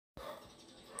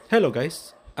Hello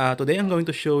guys, today I'm going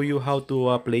to show you how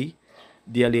to play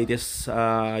the latest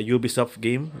Ubisoft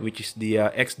game, which is the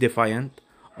XDefiant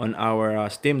on our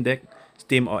Steam Deck,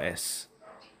 SteamOS.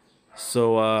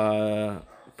 So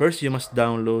first you must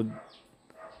download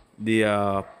the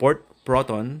Port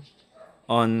Proton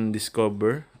on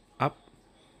Discover app.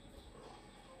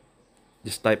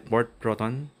 Just type Port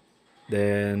Proton,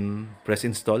 then press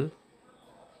install.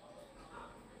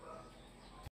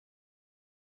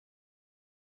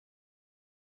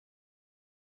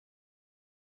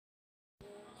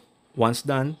 Once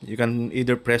done, you can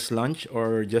either press launch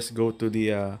or just go to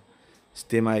the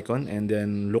Steam icon and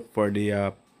then look for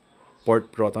the Port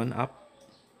Proton app.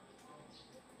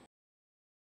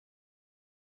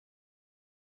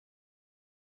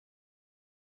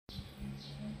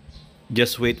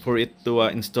 Just wait for it to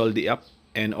install the app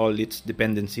and all its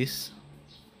dependencies.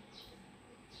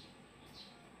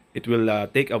 It will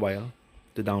take a while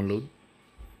to download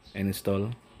and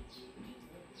install.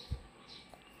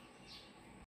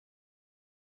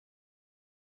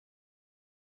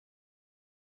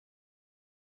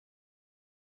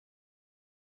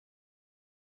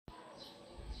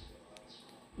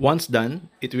 Once done,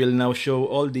 it will now show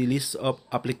all the list of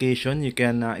application you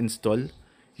can install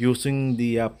using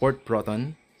the Port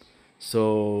Proton.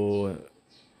 So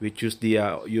we choose the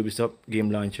Ubisoft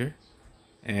game launcher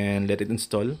and let it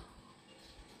install.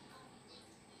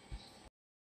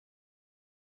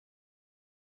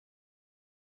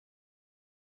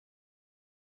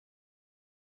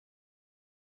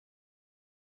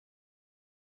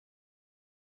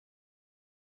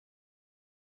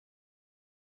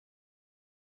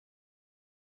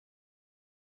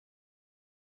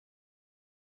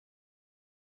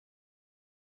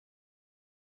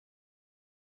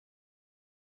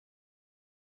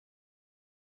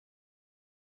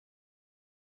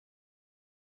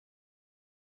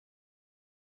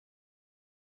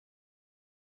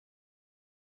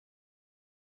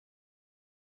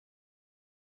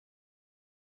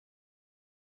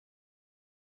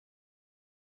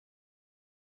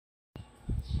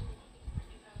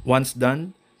 Once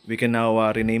done, we can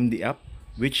now rename the app,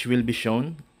 which will be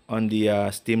shown on the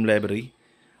Steam library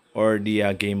or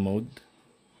the game mode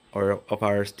or of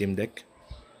our Steam Deck.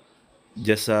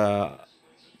 Just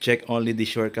check only the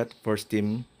shortcut for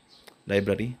Steam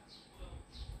library.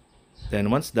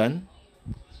 Then once done,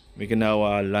 we can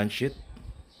now launch it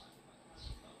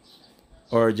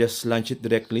or just launch it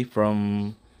directly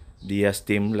from the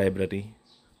Steam library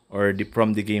or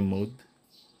from the game mode.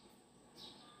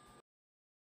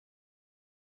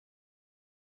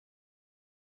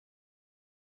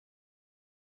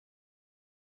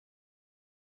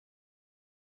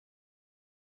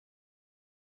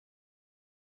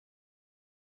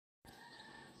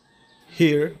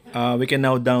 Here, we can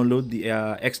now download the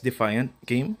XDefiant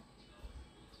game.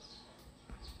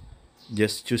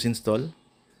 Just choose install,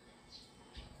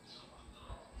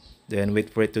 then wait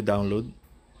for it to download.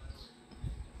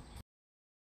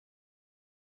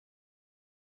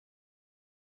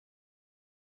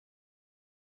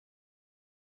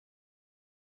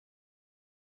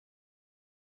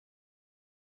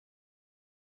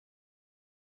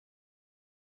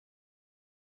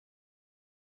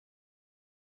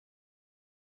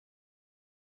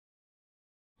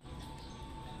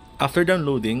 After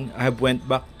downloading, I have went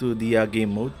back to the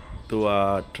game mode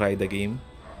to try the game.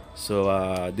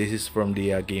 So this is from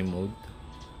the game mode.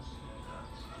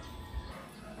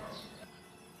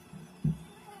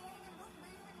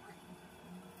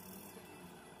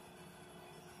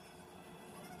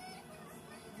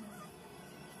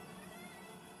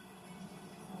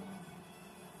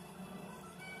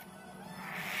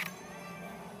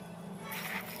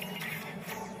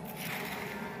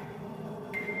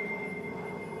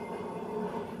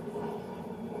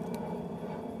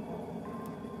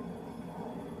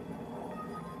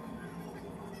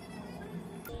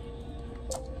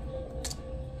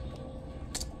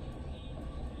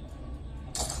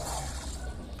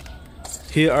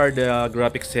 Here are the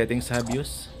graphic settings I've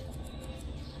used.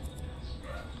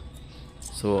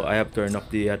 So I have turned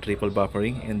off the triple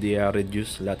buffering and the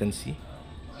reduced latency.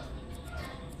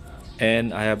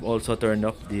 And I have also turned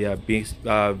off the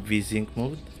VSync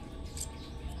mode.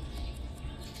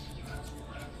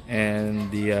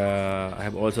 And the I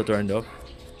have also turned off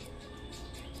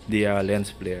the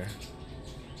lens flare.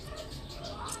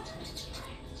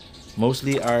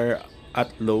 Mostly are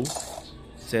at low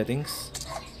settings.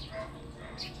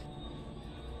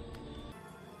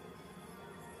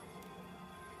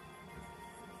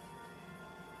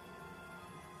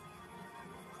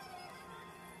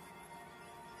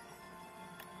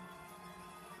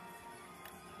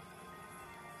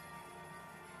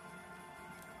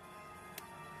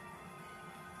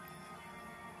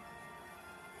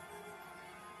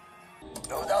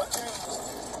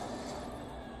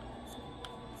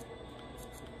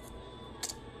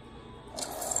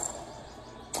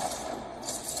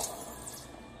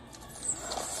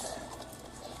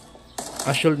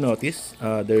 As you'll notice,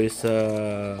 there is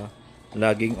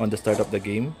lagging on the start of the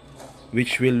game,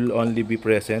 which will only be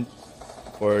present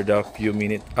for the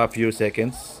few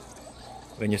seconds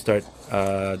when you start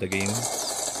the game.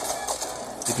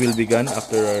 It will be gone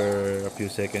after a few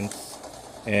seconds,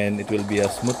 and it will be a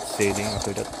smooth sailing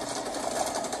after that.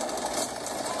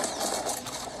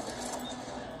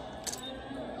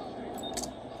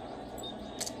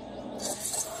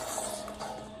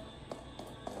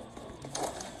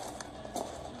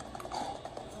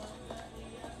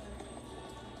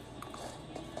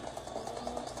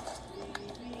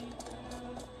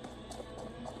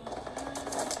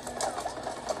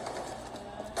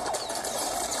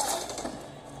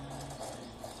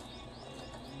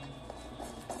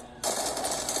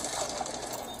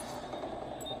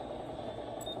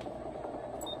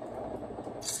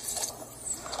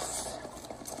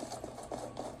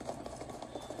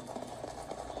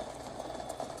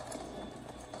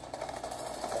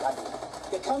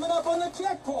 They're coming up on the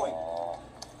checkpoint.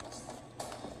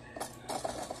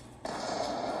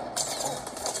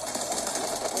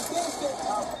 When things get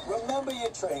tough, remember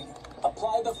your training.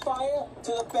 Apply the fire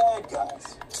to the bad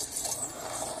guys.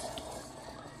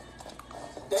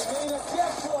 They made a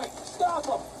checkpoint. Stop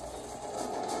them.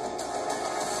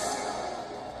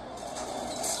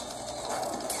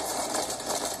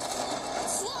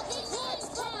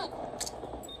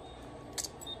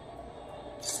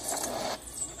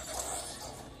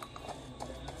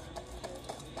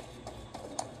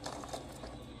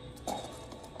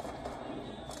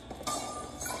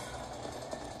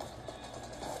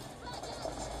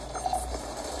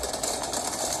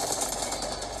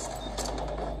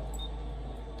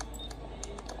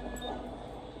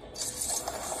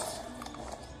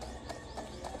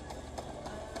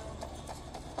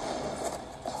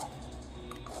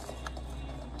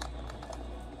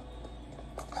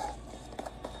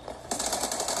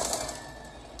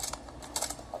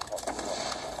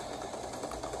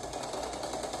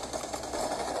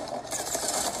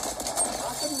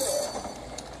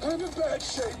 I'm in bad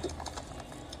shape.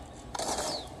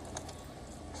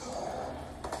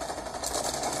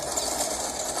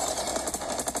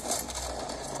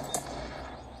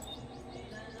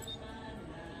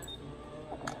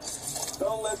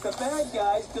 Don't let the bad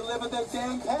guys deliver their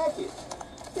dang package.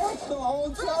 That's the whole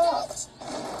job.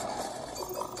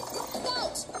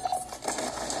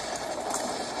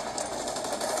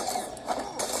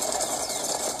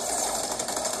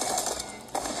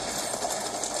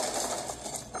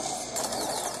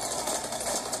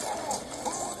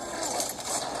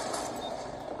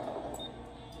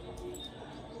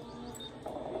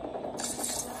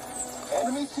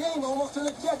 Enemy team almost to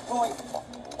the checkpoint.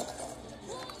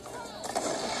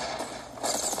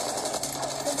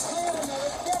 They cleared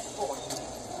another checkpoint.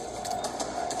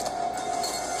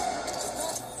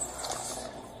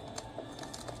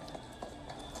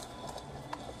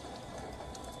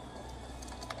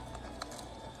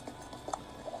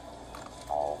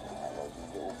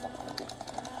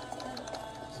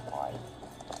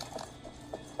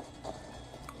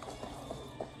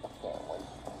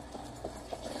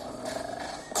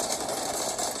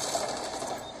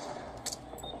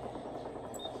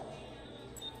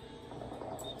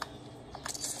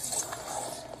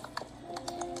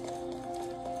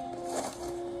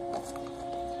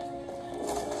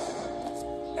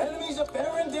 Enemies are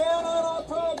bearing down on our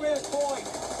progress point.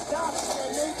 Stop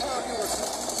and they conquer.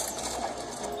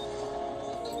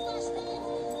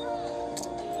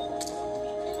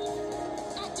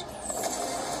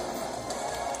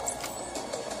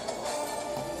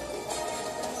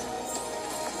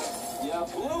 You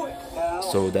blew it, pal.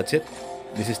 So that's it.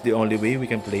 This is the only way we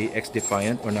can play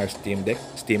XDefiant on our Steam Deck,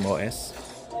 SteamOS.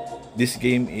 This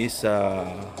game is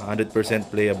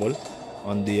 100% playable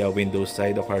on the Windows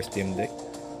side of our Steam Deck.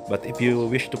 But if you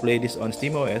wish to play this on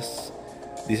SteamOS,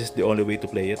 this is the only way to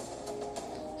play it.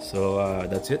 So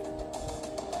that's it.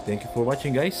 Thank you for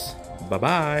watching, guys.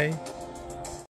 Bye-bye.